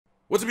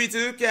What's up,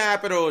 YouTube?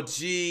 Capital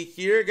G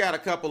here. Got a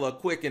couple of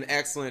quick and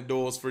excellent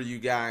duels for you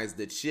guys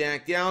to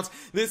check out.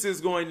 This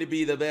is going to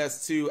be the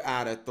best 2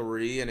 out of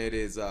 3, and it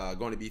is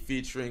going to be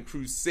featuring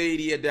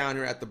Crusadia down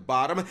here at the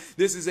bottom.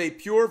 This is a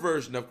pure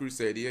version of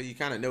Crusadia. You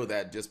kind of know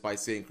that just by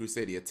seeing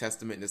Crusadia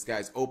Testament in this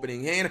guy's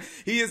opening hand.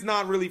 He is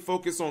not really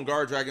focused on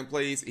guard dragon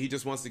plays. He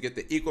just wants to get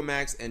the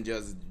Equimax and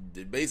just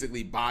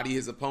basically body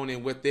his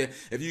opponent with it.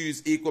 If you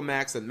use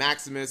Equimax and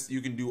Maximus, you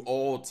can do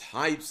all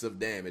types of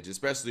damage,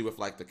 especially with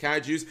like the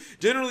Kaijus.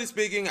 Generally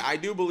speaking, I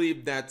do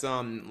believe that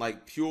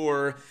like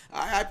pure,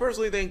 I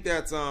personally think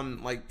that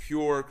like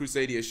pure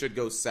Crusadia should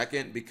go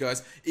second,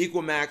 because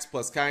Equimax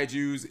plus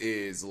Kaijus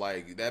is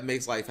like, that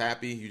makes life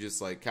happy. You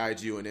just like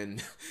Kaiju and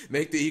then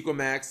make the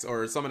Equimax,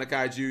 or summon a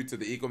Kaiju to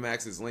the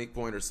Equimax's link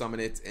point, or summon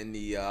it in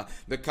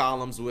the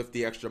columns with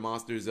the extra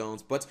monster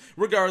zones. But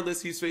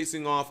regardless, he's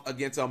facing off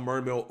against a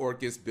Mermail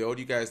Orcus build.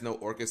 You guys know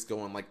Orcus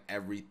going like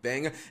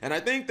everything, and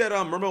I think that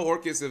Mermail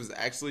Orcus has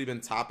actually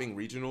been topping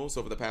regionals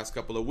over the past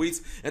couple of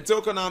weeks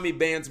until Konami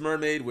bans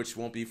Mermaid, which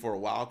won't be for a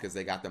while because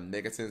they got them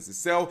Negatons to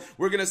sell.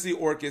 We're gonna see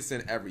Orcus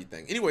in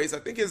everything. Anyways, I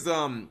think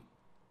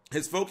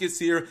his focus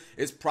here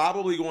is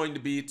probably going to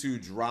be to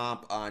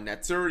drop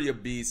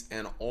Naturia Beast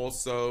and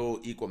also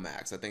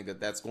Equimax. I think that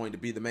that's going to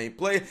be the main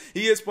play.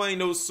 He is playing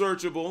those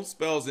searchable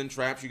spells and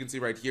traps. You can see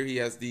right here he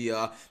has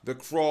the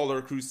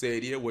Crawler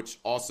Crusadia, which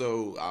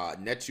also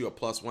nets you a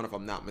 +1 if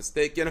I'm not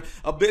mistaken.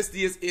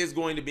 Abystheus is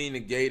going to be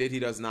negated. He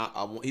does not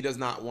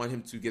want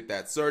him to get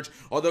that search.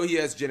 Although he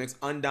has Genix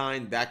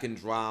Undyne that can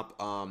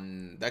drop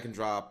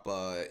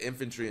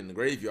infantry in the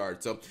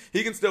graveyard, so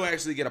he can still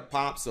actually get a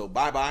pop. So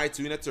bye bye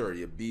to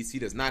Naturia Beast. He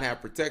does not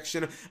have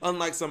protection,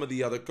 unlike some of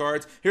the other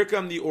cards. Here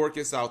come the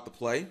Orcus out to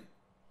play.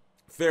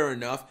 Fair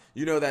enough.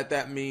 You know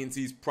that means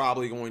he's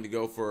probably going to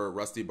go for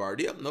Rusty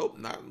Bardia. Nope,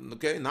 not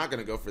okay. Not going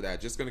to go for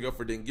that. Just going to go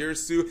for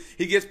Dingirsu.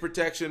 He gets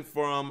protection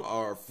from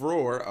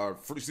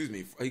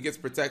he gets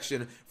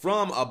protection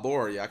from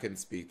Aboria. I couldn't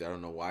speak. I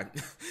don't know why.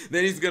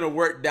 Then he's going to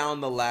work down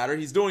the ladder.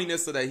 He's doing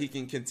this so that he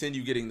can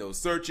continue getting those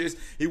searches.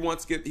 He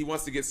wants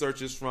to get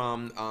searches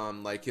from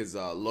like his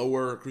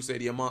lower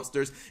Crusadia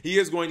monsters. He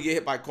is going to get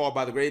hit by Call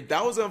by the Grave.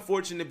 That was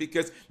unfortunate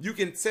because you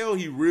can tell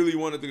he really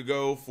wanted to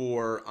go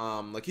for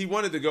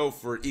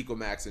for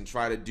Equimax and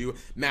try to do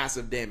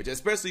massive damage,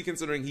 especially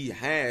considering he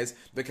has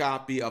the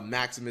copy of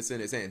Maximus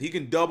in his hand. He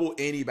can double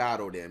any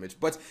battle damage,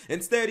 but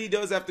instead he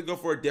does have to go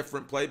for a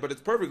different play, but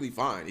it's perfectly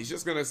fine. He's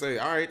just gonna say,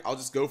 all right, I'll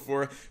just go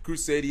for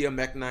Crusadia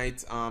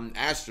Mekk-Knight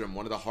Astrum,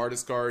 one of the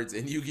hardest cards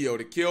in Yu-Gi-Oh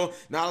to kill.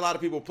 Not a lot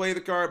of people play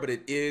the card, but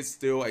it is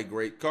still a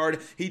great card.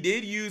 He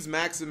did use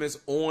Maximus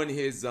on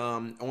his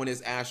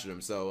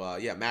Astrum, so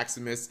yeah,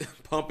 Maximus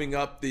pumping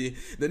up the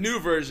new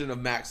version of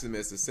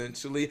Maximus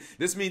essentially.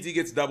 This means he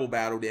gets double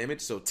battle damage,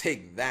 so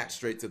take that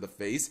straight to the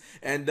face.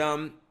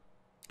 And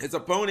his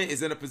opponent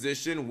is in a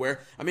position where,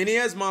 I mean, he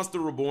has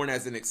Monster Reborn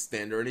as an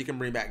extender, and he can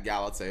bring back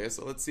Galatea.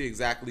 So let's see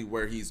exactly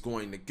where he's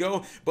going to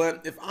go.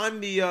 But if I'm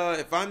the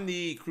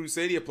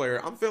Crusadia player,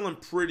 I'm feeling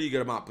pretty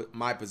good about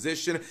my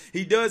position.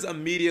 He does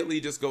immediately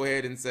just go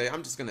ahead and say,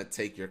 I'm just gonna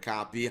take your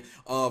copy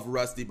of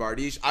Rusty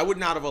Bardiche. I would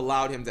not have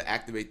allowed him to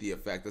activate the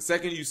effect. The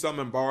second you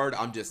summon Bard,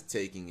 I'm just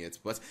taking it.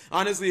 But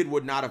honestly, it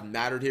would not have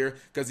mattered here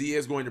because he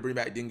is going to bring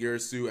back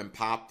Dingirsu and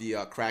pop the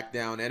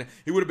Crackdown, and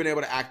he would have been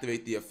able to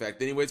activate the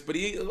effect anyways. But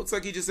it looks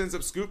like he just ends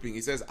up scooping.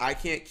 He says, I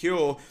can't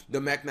kill the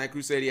Mekk-Knight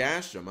Crusadia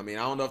Astrum. I mean,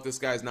 I don't know if this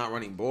guy's not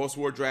running Boar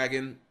Sword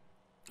Dragon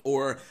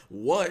or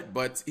what,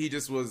 but he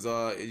just was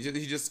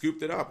he just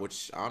scooped it up,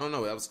 which I don't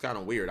know, that was kind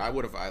of weird. I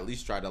would have at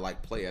least tried to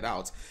like play it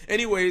out.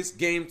 Anyways,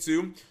 game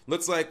 2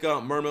 looks like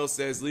Mermail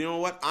says, you know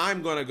what,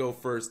 I'm gonna go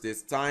first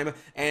this time,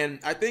 and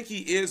I think he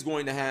is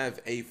going to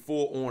have a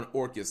full-on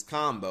Orcus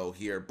combo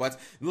here, but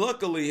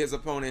luckily his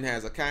opponent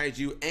has a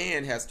Kaiju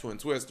and has Twin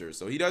Twisters,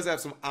 so he does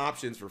have some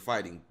options for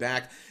fighting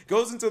back.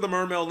 Goes into the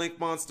Mermail Link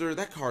Monster.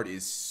 That card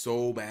is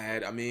so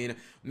bad. I mean,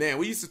 man,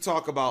 we used to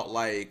talk about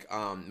like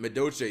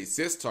Medoche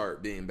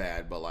Sistart being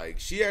bad, but like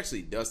she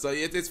actually does. So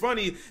it's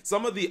funny,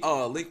 some of the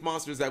Link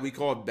monsters that we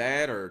called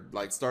bad are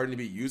like starting to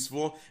be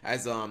useful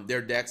as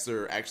their decks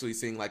are actually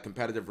seeing like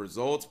competitive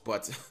results.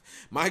 But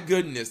my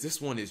goodness, this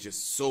one is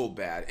just so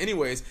bad.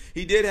 Anyways,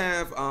 he did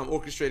have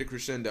Orchestrated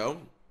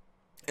Crescendo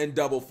and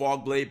double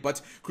Fog Blade,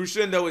 but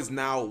Crescendo is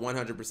now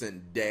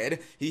 100%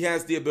 dead. He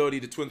has the ability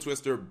to Twin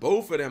Twister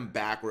both of them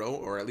back row,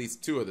 or at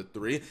least 2 of the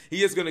 3.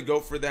 He is going to go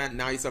for that.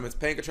 Now he summons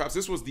Pankratrops.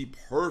 This was the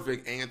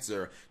perfect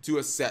answer to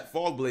a set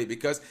Fog Blade,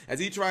 because as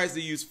he tries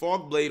to use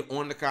Fog Blade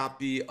on the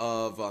copy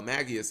of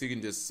Magius, he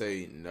can just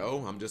say,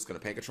 no, I'm just going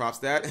to Pankratrops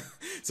that.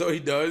 So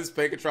he does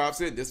Pankratrops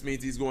it. This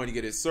means he's going to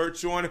get his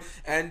search on.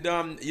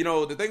 And, you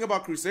know, the thing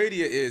about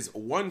Crusadia is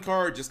one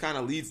card just kind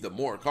of leads to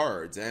more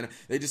cards, and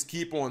they just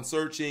keep on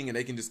searching, and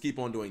they can just keep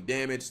on doing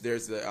damage.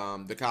 There's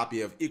the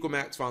copy of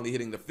Equimax finally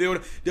hitting the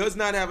field. Does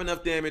not have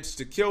enough damage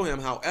to kill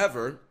him.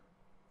 However,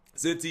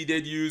 Since he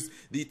did use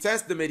the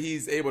Testament,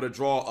 he's able to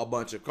draw a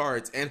bunch of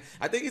cards, and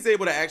I think he's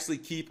able to actually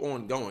keep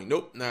on going.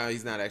 Nope, no,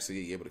 he's not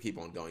actually able to keep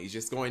on going. He's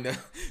just going to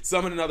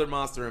summon another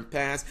monster and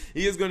pass.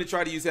 He is going to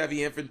try to use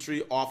heavy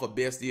infantry off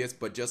Abystius,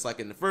 but just like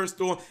in the first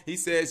duel, he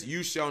says,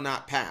 you shall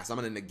not pass. I'm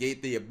going to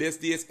negate the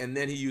Abystius, and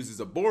then he uses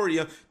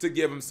Arborea to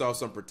give himself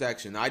some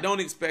protection. Now, I don't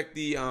expect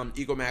the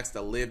Ecomax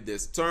to live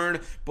this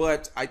turn,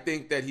 but I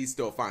think that he's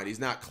still fine. He's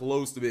not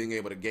close to being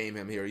able to game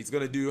him here. He's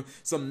going to do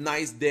some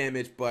nice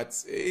damage,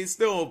 but it's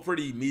still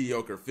pretty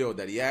mediocre field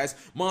that he has.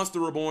 Monster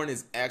Reborn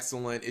is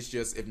excellent. It's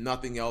just, if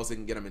nothing else, it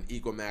can get him an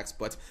Ecomax,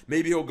 but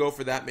maybe he'll go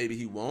for that, maybe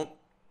he won't.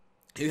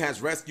 He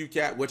has Rescue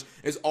Cat, which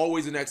is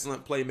always an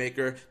excellent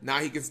playmaker. Now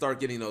he can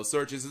start getting those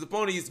searches. His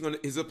opponent's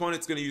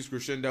going to use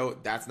Crescendo.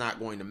 That's not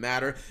going to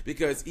matter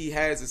because he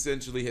has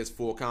essentially his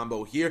full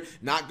combo here.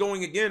 Not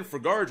going again for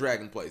Guard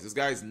Dragon plays. This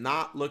guy's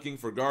not looking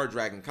for Guard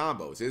Dragon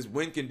combos. His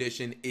win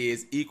condition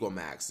is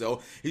Ecomax.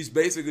 So he's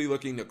basically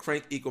looking to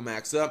crank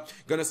Ecomax up.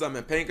 Going to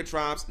summon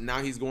Pancatrops.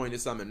 Now he's going to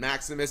summon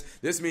Maximus.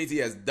 This means he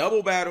has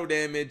double battle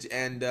damage,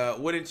 and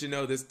wouldn't you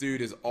know, this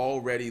dude is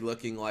already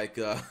looking like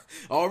a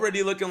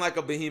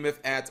behemoth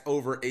at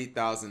over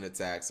 8,000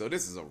 attacks. So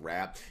this is a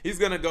wrap. He's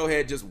gonna go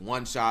ahead, just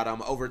one-shot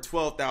him, over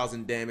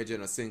 12,000 damage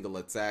in a single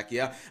attack.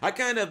 Yeah, I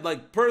kind of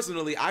like,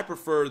 personally, I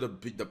prefer the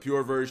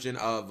pure version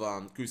of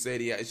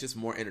Crusadia. It's just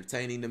more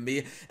entertaining to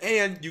me,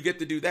 and you get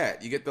to do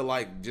that. You get to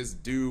like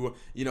just do,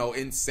 you know,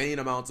 insane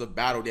amounts of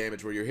battle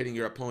damage where you're hitting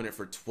your opponent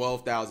for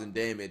 12,000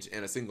 damage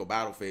in a single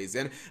battle phase.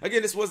 And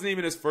again, this wasn't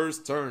even his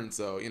first turn,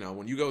 so you know,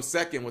 when you go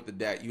second with the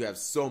deck, you have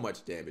so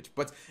much damage.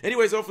 But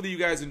anyways, hopefully you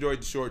guys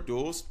enjoyed the short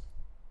duels.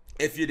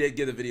 If you did,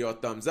 give the video a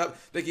thumbs up.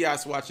 Thank you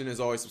guys for watching. As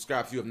always,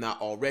 subscribe if you have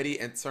not already,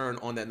 and turn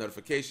on that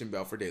notification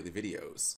bell for daily videos.